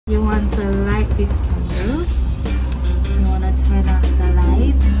You want to light this candle, you want to turn off the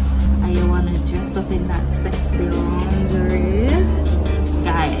lights, and you want to dress up in that sexy lingerie.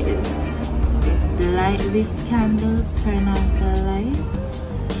 Guys, light this candle, turn off the lights,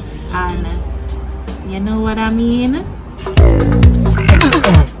 and you know what I mean?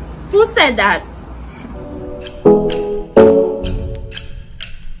 Who said that?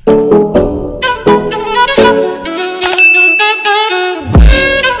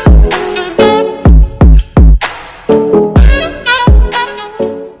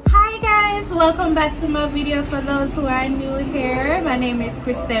 Welcome back to my video. For those who are new here, my name is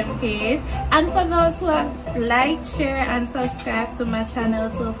Krysten-Paige, and for those who have liked, share and subscribed to my channel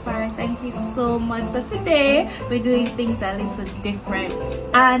so far, thank you so much. So today we're doing things a little different,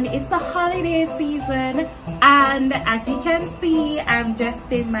 and it's a holiday season, and as you can see, I'm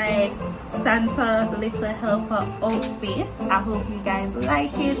dressed in my Santa Little Helper outfit. I hope you guys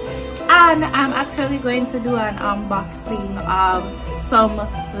like it, and I'm actually going to do an unboxing of some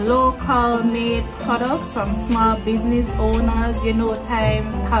local made products from small business owners. You know,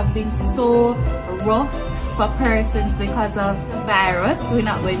 times have been so rough for persons because of the virus. We're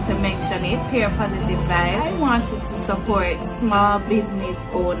not going to mention it, peer positive vibes. I wanted to support small business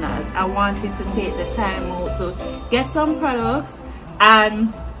owners. I wanted to take the time out to get some products,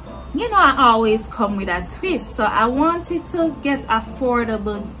 and you know, I always come with a twist. So I wanted to get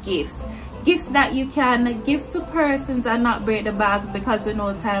affordable gifts that you can give to persons and not break the bank, because you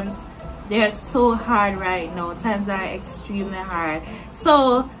know times they're so hard right now. Times are extremely hard.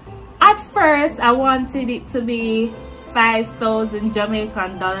 So at first I wanted it to be 5,000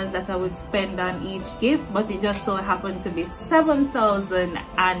 Jamaican dollars that I would spend on each gift, but it just so happened to be 7,000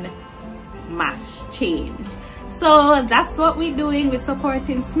 and mash change. So that's what we're doing. We're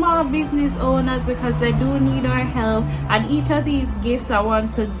supporting small business owners because they do need our help, and each of these gifts I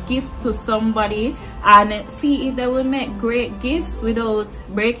want to gift to somebody and see if they will make great gifts without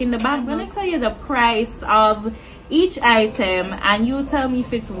breaking the bank. I'm going to tell you the price of each item and you tell me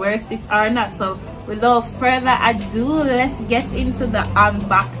if it's worth it or not. So without further ado, let's get into the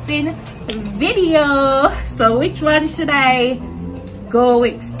unboxing video. So which one should I go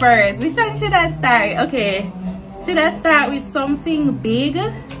with first? Which one should I start? Okay, should I start with something big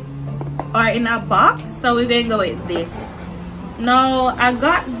or in a box? So we're going to go with this. Now, I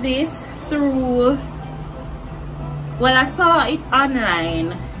got this through, well, I saw it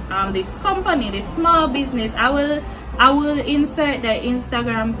online. This company, this small business. I will insert the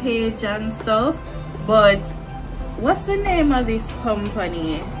Instagram page and stuff. But what's the name of this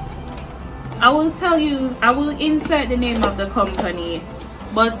company? I will tell you. I will insert the name of the company.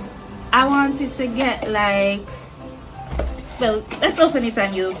 But I wanted to get like, well, let's open it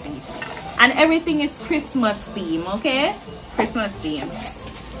and you'll see. And everything is Christmas theme, okay? Christmas theme.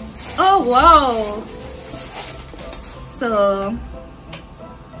 Oh wow! So,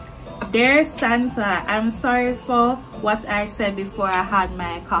 dear Santa, I'm sorry for what I said before I had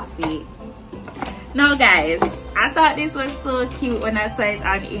my coffee. Now guys, I thought this was so cute when I saw it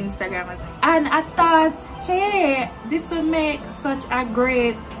on Instagram, and I thought, hey, this will make such a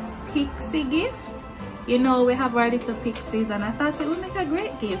great pixie gift. You know, we have our little pixies, and I thought it would make a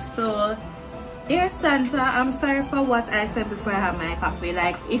great gift. So, dear Santa, I'm sorry for what I said before I had my coffee.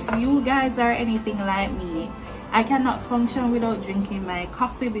 Like, if you guys are anything like me, I cannot function without drinking my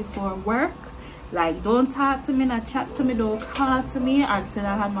coffee before work. Like, don't talk to me, not chat to me, don't call to me until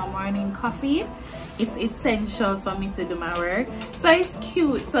I have my morning coffee. It's essential for me to do my work. So it's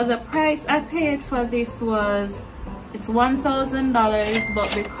cute. So the price I paid for this was, it's $1,000, but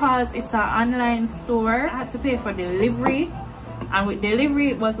because it's an online store, I had to pay for delivery, and with delivery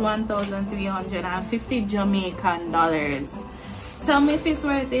it was 1,350 Jamaican dollars. Tell me if it's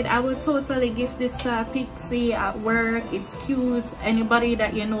worth it. I would totally gift this to a pixie at work. It's cute. Anybody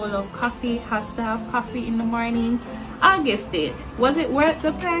that you know love coffee, has to have coffee in the morning, I'll gift it. Was it worth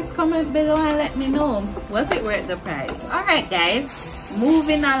the price? Comment below and let me know. Was it worth the price? Alright guys,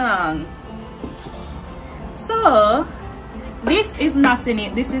 moving along. So this is not in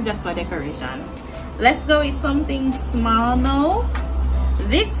it. This is just for decoration. Let's go with something small now.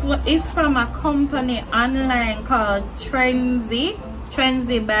 This is from a company online called Trenzy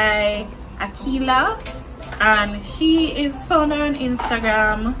by Akila, and she is found on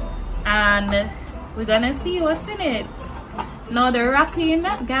Instagram, and we're gonna see what's in it. Now the wrapping,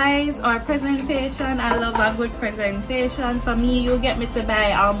 guys, or presentation, I love a good presentation. For me, you get me to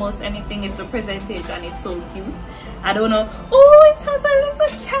buy almost anything if the presentation is so cute. I don't know. Oh, it has a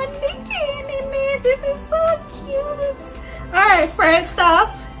little candy cane in it. This is so cute. Alright, first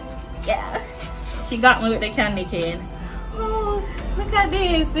off, yeah, she got me with the candy cane. Oh, Look at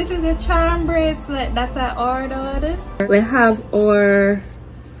this. This is a charm bracelet that I ordered. We have our...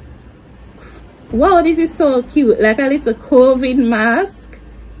 Wow, this is so cute. Like a little COVID mask.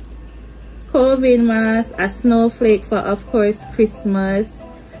 COVID mask. A snowflake for, of course, Christmas.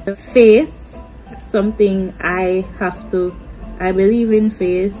 The faith. Something I have to... I believe in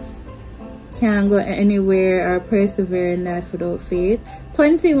faith. Can't go anywhere or persevere in life without faith.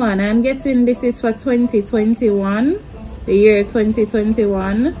 21. I'm guessing this is for 2021. The year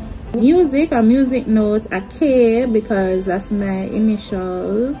 2021. Music, a music note, a K because that's my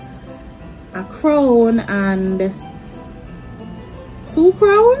initial, a crown, and 2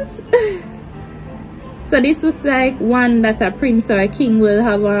 crowns. So this looks like one that a prince or a king will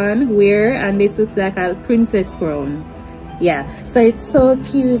have on wear, and this looks like a princess crown. Yeah, so it's so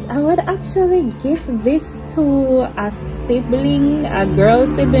cute. I would actually give this to a sibling, a girl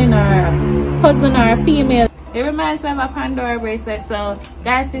sibling, or a cousin or a female. It reminds me of a Pandora bracelet. So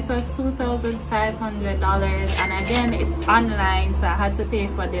guys, this was $2,500, and again it's online, so I had to pay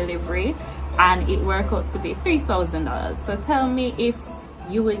for delivery, and it worked out to be $3,000. So tell me if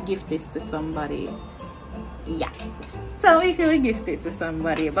you would give this to somebody. Yeah, tell me if you would give this to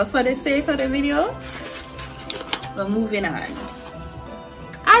somebody. But for the sake of the video, we're moving on.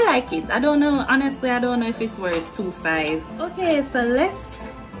 I like it. I don't know, honestly, I don't know if it's worth $2,500. Okay, so let's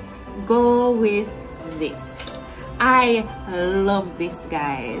go with this. I love this,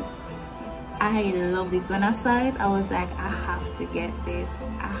 guys. I love this. When I saw it, I was like, I have to get this.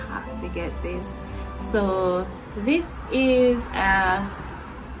 I have to get this. So this is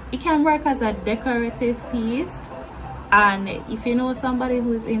it can work as a decorative piece, and if you know somebody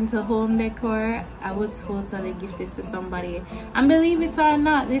who's into home decor, I would totally give this to somebody. And believe it or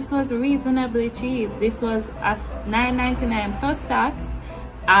not, this was reasonably cheap. This was at $9.99 plus tax,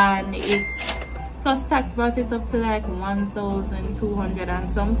 and it's plus tax brought it up to like $1,200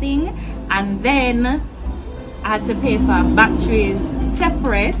 and something. And then I had to pay for batteries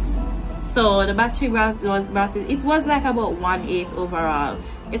separate, so the battery was brought it was like about $1,800 overall.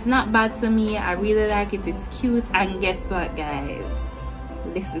 It's not bad to me. I really like it. It's cute. And guess what, guys,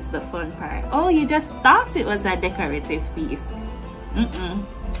 this is the fun part. Oh, you just thought it was a decorative piece.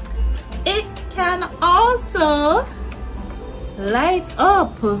 It can also light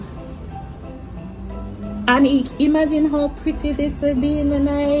up. And imagine how pretty this will be in the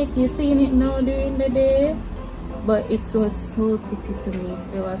night. You're seeing it now during the day, but it was so pretty to me.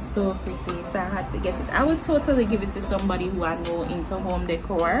 It was so pretty, so I had to get it. I would totally give it to somebody who I know into home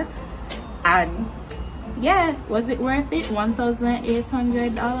decor. And yeah, was it worth it?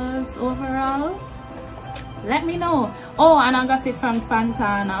 $1,800 overall? Let me know. Oh, and I got it from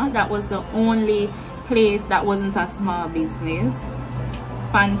Fontana. That was the only place that wasn't a small business.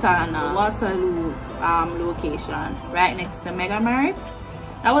 Fontana, Waterloo location, right next to Mega Mart.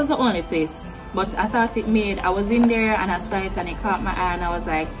 That was the only place, but I thought it made, I was in there and I saw it and it caught my eye, and I was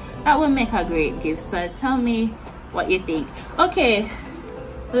like, that would make a great gift. So tell me what you think. Okay,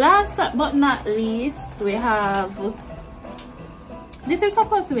 last but not least, we have, this is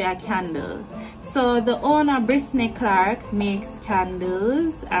supposed to be a candle. So the owner, Brittany Clark, makes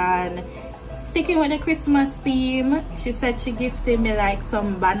candles, and sticking with the Christmas theme, she said she gifted me like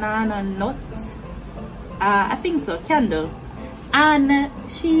some banana nuts, I think so, candle. And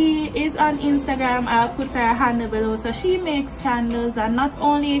she is on Instagram. I'll put her handle below. So she makes candles, and not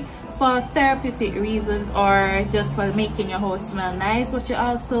only for therapeutic reasons or just for making your house smell nice, but she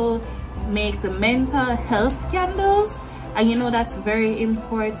also makes mental health candles. And you know that's very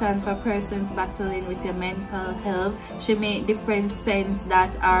important for persons battling with your mental health. She makes different scents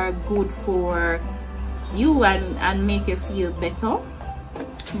that are good for you and make you feel better.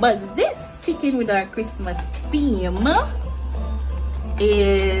 But this, sticking with our Christmas theme,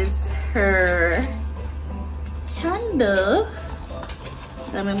 is her candle.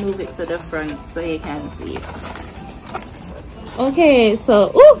 Let me move it to the front so you can see it. Okay,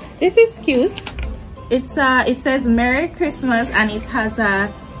 so oh, this is cute. It's it says Merry Christmas, and it has a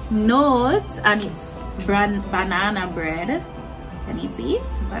note, and it's banana bread. Can you see it?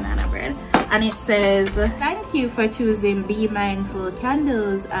 Banana bread. And it says, thank you for choosing Be Mindful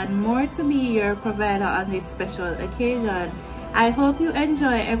Candles and more to be your provider on this special occasion. I hope you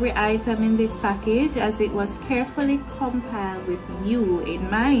enjoy every item in this package as it was carefully compiled with you in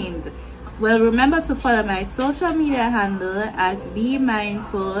mind. Well, remember to follow my social media handle at Be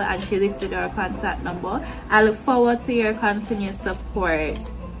Mindful, and she listed her contact number. I look forward to your continued support.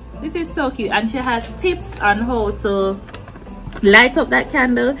 This is so cute, and she has tips on how to light up that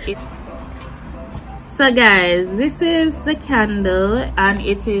candle. So guys, this is the candle, and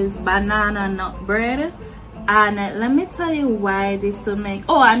it is banana nut bread. And let me tell you why this will make,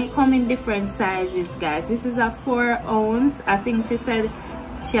 oh, and it comes in different sizes, guys. This is a 4 ounce. I think she said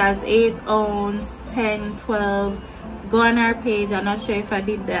she has 8 ounce, 10, 12. Go on our page. I'm not sure if I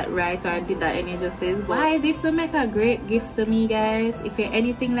did that right or I did that any justice. Why this will make a great gift to me, guys. If you're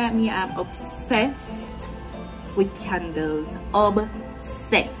anything like me, I'm obsessed with candles.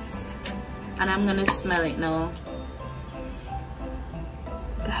 Obsessed. And I'm gonna smell it now.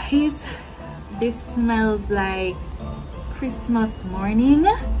 Guys, this smells like Christmas morning.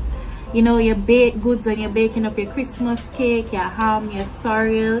 You know, your baked goods when you're baking up your Christmas cake, your ham, your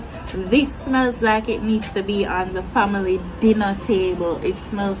cereal. This smells like it needs to be on the family dinner table. It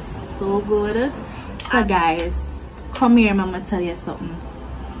smells so good. So guys, come here, mama, tell you something.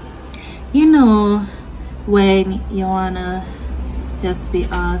 You know, when you wanna just be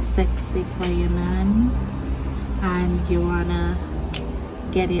all sexy for your man and you wanna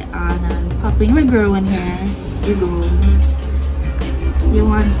get it on and popping. We're growing here. We're growing. You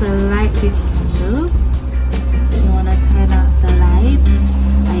want to light this candle, you want to turn off the lights,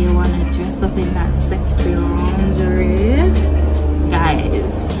 and you want to dress up in that sexy lingerie.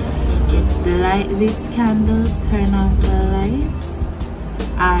 Guys, light this candle, turn off the lights,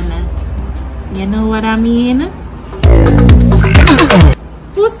 and you know what I mean?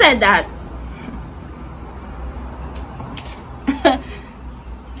 Who said that?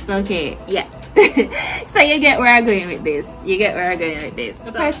 Okay, yeah. So you get where I'm going with this. You get where I'm going with this.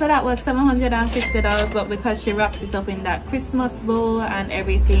 The price of that was $750, but because she wrapped it up in that Christmas bowl and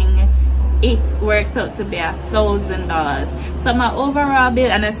everything, it worked out to be $1,000. So my overall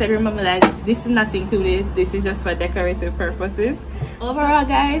bill, and I said, remember that this is not included, this is just for decorative purposes. Overall,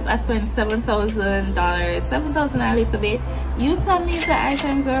 guys, I spent $7,000, $7,000 a little bit. You tell me if the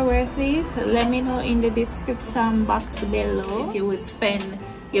items are worth it. Let me know in the description box below if you would spend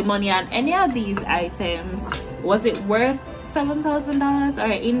your money on any of these items. Was it worth $7,000,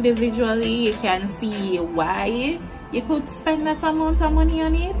 or individually you can see why you could spend that amount of money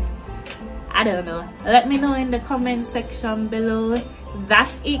on it? I don't know. Let me know in the comment section below.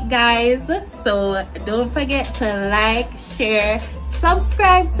 That's it, guys. So don't forget to like, share,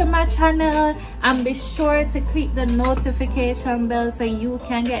 subscribe to my channel, and be sure to click the notification bell so you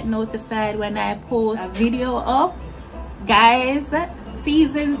can get notified when I post a video up. Guys,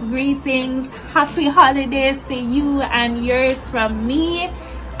 season's greetings, happy holidays to you and yours from me,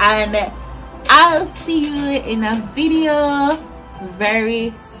 and I'll see you in a video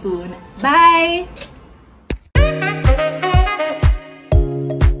very soon. Bye.